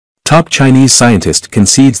Top Chinese scientist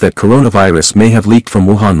concedes that coronavirus may have leaked from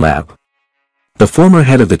Wuhan lab. The former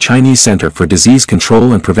head of the Chinese Center for Disease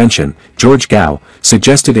Control and Prevention, George Gao,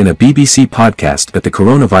 suggested in a BBC podcast that the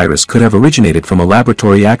coronavirus could have originated from a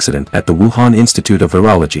laboratory accident at the Wuhan Institute of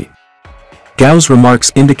Virology. Gao's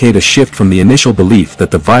remarks indicate a shift from the initial belief that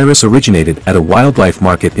the virus originated at a wildlife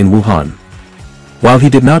market in Wuhan. While he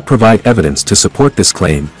did not provide evidence to support this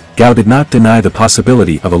claim, Gao did not deny the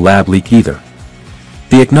possibility of a lab leak either.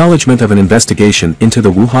 The acknowledgement of an investigation into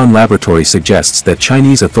the Wuhan laboratory suggests that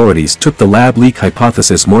Chinese authorities took the lab leak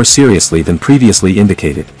hypothesis more seriously than previously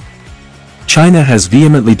indicated. China has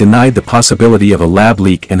vehemently denied the possibility of a lab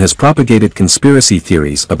leak and has propagated conspiracy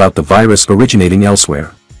theories about the virus originating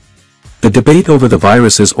elsewhere. The debate over the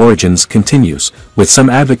virus's origins continues, with some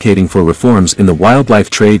advocating for reforms in the wildlife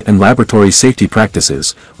trade and laboratory safety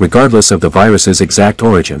practices, regardless of the virus's exact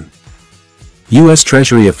origin. U.S.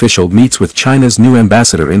 Treasury official meets with China's new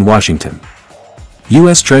ambassador in Washington.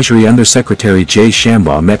 U.S. Treasury Undersecretary Jay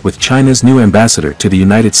Shambaugh met with China's new ambassador to the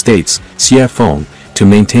United States, Xie Feng, to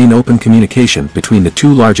maintain open communication between the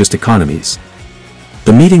two largest economies.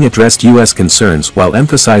 The meeting addressed U.S. concerns while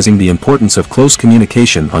emphasizing the importance of close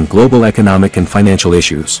communication on global economic and financial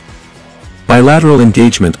issues. Bilateral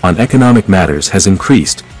engagement on economic matters has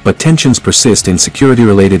increased, but tensions persist in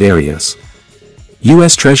security-related areas.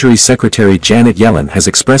 U.S. Treasury Secretary Janet Yellen has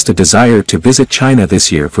expressed a desire to visit China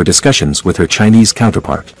this year for discussions with her Chinese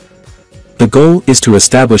counterpart. The goal is to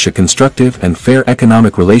establish a constructive and fair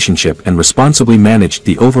economic relationship and responsibly manage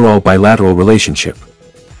the overall bilateral relationship.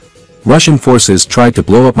 Russian forces tried to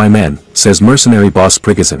blow up my men, says mercenary boss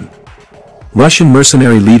Prigozhin. Russian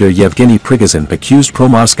mercenary leader Yevgeny Prigozhin accused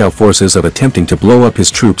pro-Moscow forces of attempting to blow up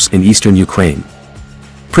his troops in eastern Ukraine.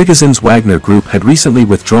 Prigozhin's Wagner group had recently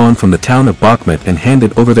withdrawn from the town of Bakhmut and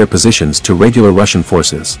handed over their positions to regular Russian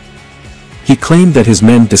forces. He claimed that his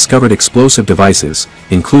men discovered explosive devices,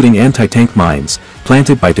 including anti-tank mines,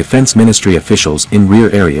 planted by Defense Ministry officials in rear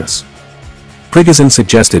areas. Prigozhin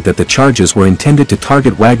suggested that the charges were intended to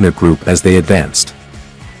target Wagner Group as they advanced.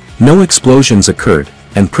 No explosions occurred,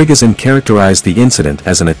 and Prigozhin characterized the incident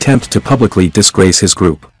as an attempt to publicly disgrace his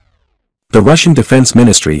group. The Russian Defense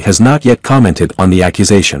Ministry has not yet commented on the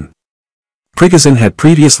accusation. Prigozhin had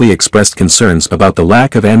previously expressed concerns about the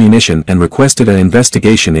lack of ammunition and requested an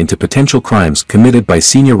investigation into potential crimes committed by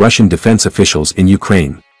senior Russian defense officials in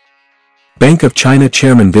Ukraine. Bank of China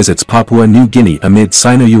chairman visits Papua New Guinea amid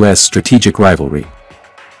Sino-US strategic rivalry.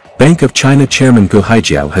 Bank of China chairman Gu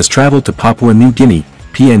Haijiao has traveled to Papua New Guinea,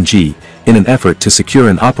 PNG, in an effort to secure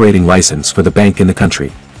an operating license for the bank in the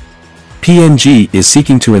country. PNG is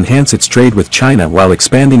seeking to enhance its trade with China while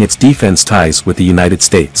expanding its defense ties with the United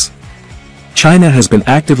States. China has been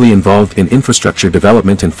actively involved in infrastructure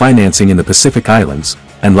development and financing in the Pacific Islands,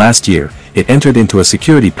 and last year, it entered into a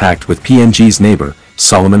security pact with PNG's neighbor,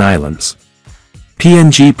 Solomon Islands.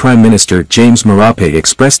 PNG Prime Minister James Marape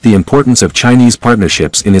expressed the importance of Chinese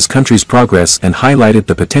partnerships in his country's progress and highlighted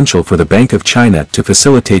the potential for the Bank of China to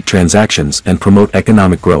facilitate transactions and promote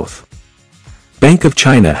economic growth. Bank of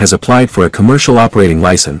China has applied for a commercial operating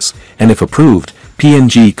license, and if approved,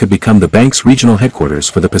 PNG could become the bank's regional headquarters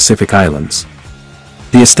for the Pacific Islands.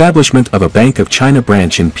 The establishment of a Bank of China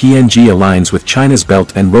branch in PNG aligns with China's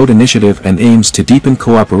Belt and Road Initiative and aims to deepen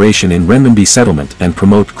cooperation in renminbi settlement and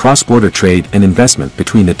promote cross-border trade and investment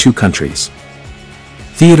between the two countries.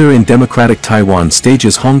 Theater in Democratic Taiwan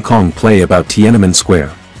stages Hong Kong play about Tiananmen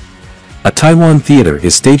Square. A Taiwan theater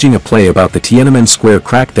is staging a play about the Tiananmen Square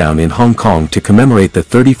crackdown in Hong Kong to commemorate the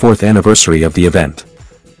 34th anniversary of the event.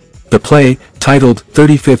 The play, titled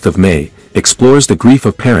 35th of May, explores the grief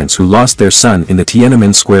of parents who lost their son in the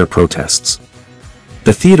Tiananmen Square protests.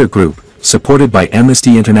 The theater group, supported by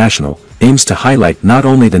Amnesty International, aims to highlight not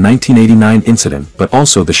only the 1989 incident but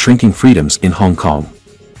also the shrinking freedoms in Hong Kong.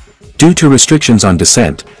 Due to restrictions on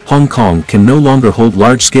dissent, Hong Kong can no longer hold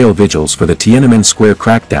large-scale vigils for the Tiananmen Square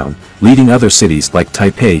crackdown, leading other cities like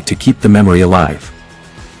Taipei to keep the memory alive.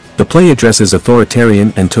 The play addresses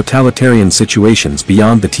authoritarian and totalitarian situations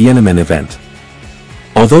beyond the Tiananmen event.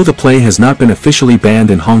 Although the play has not been officially banned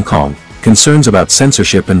in Hong Kong, concerns about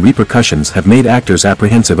censorship and repercussions have made actors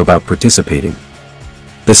apprehensive about participating.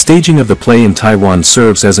 The staging of the play in Taiwan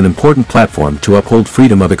serves as an important platform to uphold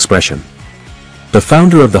freedom of expression. The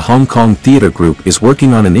founder of the Hong Kong Theatre Group is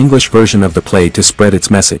working on an English version of the play to spread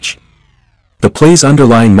its message. The play's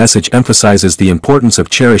underlying message emphasizes the importance of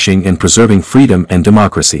cherishing and preserving freedom and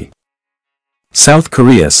democracy. South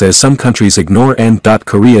Korea says some countries ignore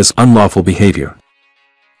Korea's unlawful behavior.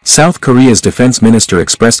 South Korea's defense minister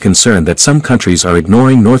expressed concern that some countries are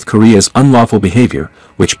ignoring North Korea's unlawful behavior,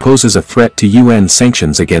 which poses a threat to UN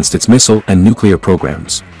sanctions against its missile and nuclear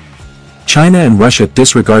programs. China and Russia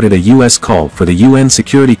disregarded a U.S. call for the UN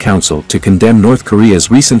Security Council to condemn North Korea's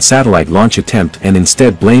recent satellite launch attempt and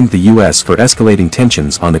instead blamed the U.S. for escalating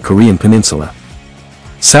tensions on the Korean peninsula.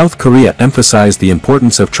 South Korea emphasized the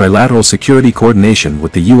importance of trilateral security coordination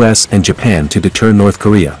with the U.S. and Japan to deter North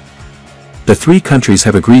Korea. The three countries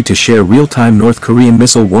have agreed to share real-time North Korean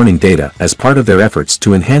missile warning data as part of their efforts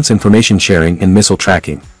to enhance information sharing and missile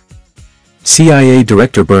tracking. CIA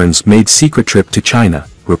Director Burns made secret trip to China,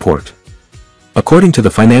 report. According to the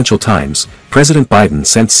Financial Times, President Biden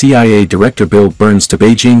sent CIA Director Bill Burns to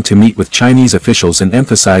Beijing to meet with Chinese officials and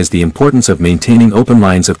emphasize the importance of maintaining open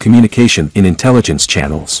lines of communication in intelligence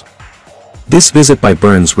channels. This visit by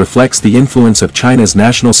Burns reflects the influence of China's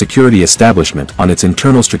national security establishment on its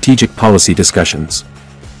internal strategic policy discussions.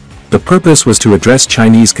 The purpose was to address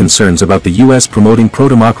Chinese concerns about the U.S. promoting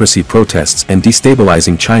pro-democracy protests and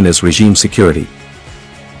destabilizing China's regime security.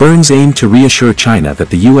 Burns aimed to reassure China that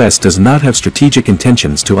the U.S. does not have strategic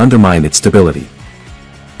intentions to undermine its stability.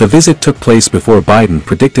 The visit took place before Biden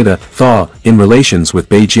predicted a thaw in relations with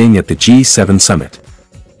Beijing at the G7 summit.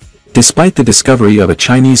 Despite the discovery of a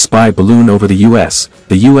Chinese spy balloon over the U.S.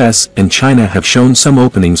 and China have shown some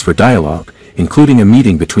openings for dialogue, including a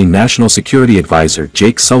meeting between National Security Advisor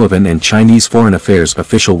Jake Sullivan and Chinese Foreign Affairs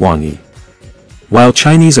official Wang Yi. While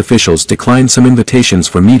Chinese officials declined some invitations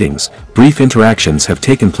for meetings, brief interactions have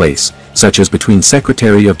taken place, such as between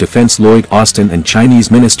Secretary of Defense Lloyd Austin and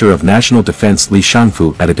Chinese Minister of National Defense Li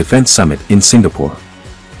Shangfu at a defense summit in Singapore.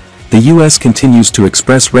 The U.S. continues to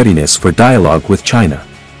express readiness for dialogue with China.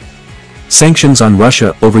 Sanctions on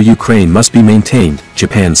Russia over Ukraine must be maintained,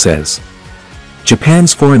 Japan says.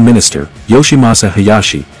 Japan's Foreign Minister, Yoshimasa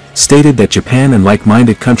Hayashi, stated that Japan and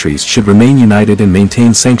like-minded countries should remain united and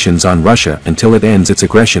maintain sanctions on Russia until it ends its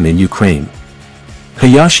aggression in Ukraine.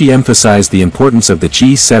 Hayashi emphasized the importance of the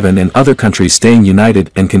G7 and other countries staying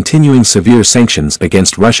united and continuing severe sanctions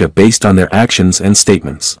against Russia based on their actions and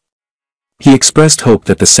statements. He expressed hope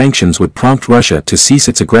that the sanctions would prompt Russia to cease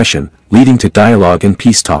its aggression, leading to dialogue and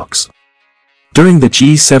peace talks. During the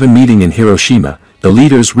G7 meeting in Hiroshima, the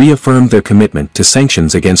leaders reaffirmed their commitment to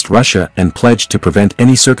sanctions against Russia and pledged to prevent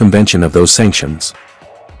any circumvention of those sanctions.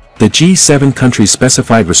 The G7 countries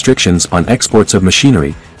specified restrictions on exports of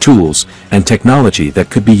machinery, tools, and technology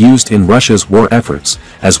that could be used in Russia's war efforts,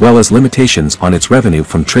 as well as limitations on its revenue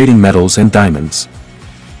from trading metals and diamonds.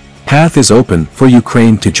 Path is open for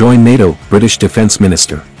Ukraine to join NATO, British Defense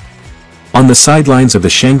Minister. On the sidelines of the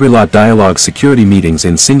Shangri-La Dialogue security meetings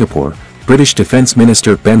in Singapore, British Defense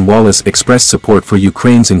Minister Ben Wallace expressed support for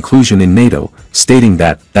Ukraine's inclusion in NATO, stating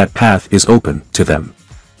that path is open to them.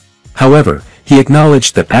 However, he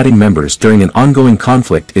acknowledged that adding members during an ongoing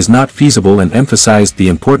conflict is not feasible and emphasized the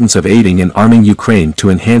importance of aiding and arming Ukraine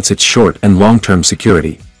to enhance its short and long-term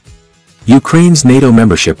security. Ukraine's NATO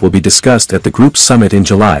membership will be discussed at the group's summit in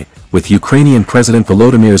July, with Ukrainian President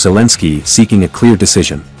Volodymyr Zelensky seeking a clear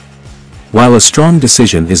decision. While a strong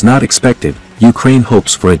decision is not expected, Ukraine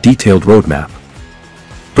hopes for a detailed roadmap.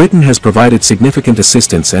 Britain has provided significant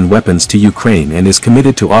assistance and weapons to Ukraine and is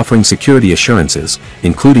committed to offering security assurances,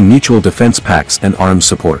 including mutual defense pacts and arms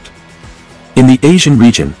support. In the Asian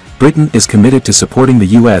region, Britain is committed to supporting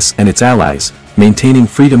the US and its allies, maintaining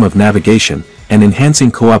freedom of navigation, and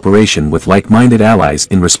enhancing cooperation with like-minded allies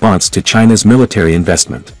in response to China's military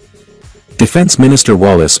investment. Defense Minister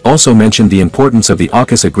Wallace also mentioned the importance of the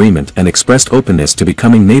AUKUS agreement and expressed openness to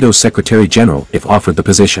becoming NATO's Secretary General if offered the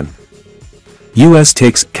position. U.S.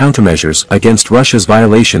 takes countermeasures against Russia's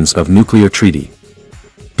violations of nuclear treaty.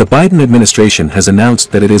 The Biden administration has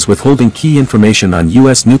announced that it is withholding key information on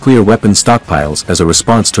U.S. nuclear weapon stockpiles as a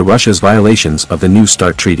response to Russia's violations of the New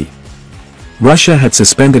START treaty. Russia had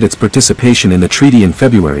suspended its participation in the treaty in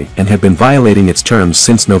February and had been violating its terms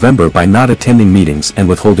since November by not attending meetings and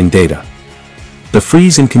withholding data. The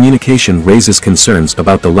freeze in communication raises concerns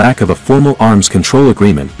about the lack of a formal arms control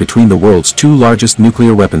agreement between the world's two largest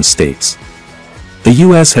nuclear weapons states. The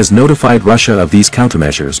U.S. has notified Russia of these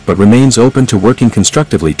countermeasures but remains open to working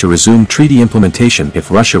constructively to resume treaty implementation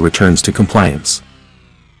if Russia returns to compliance.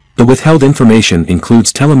 The withheld information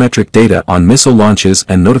includes telemetric data on missile launches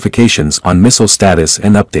and notifications on missile status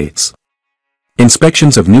and updates.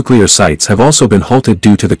 Inspections of nuclear sites have also been halted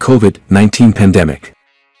due to the COVID-19 pandemic.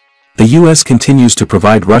 The U.S. continues to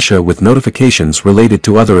provide Russia with notifications related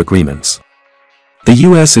to other agreements. The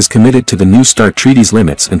U.S. is committed to the New START treaty's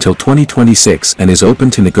limits until 2026 and is open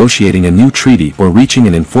to negotiating a new treaty or reaching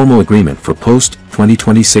an informal agreement for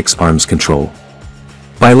post-2026 arms control.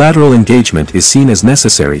 Bilateral engagement is seen as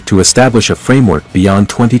necessary to establish a framework beyond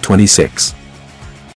 2026.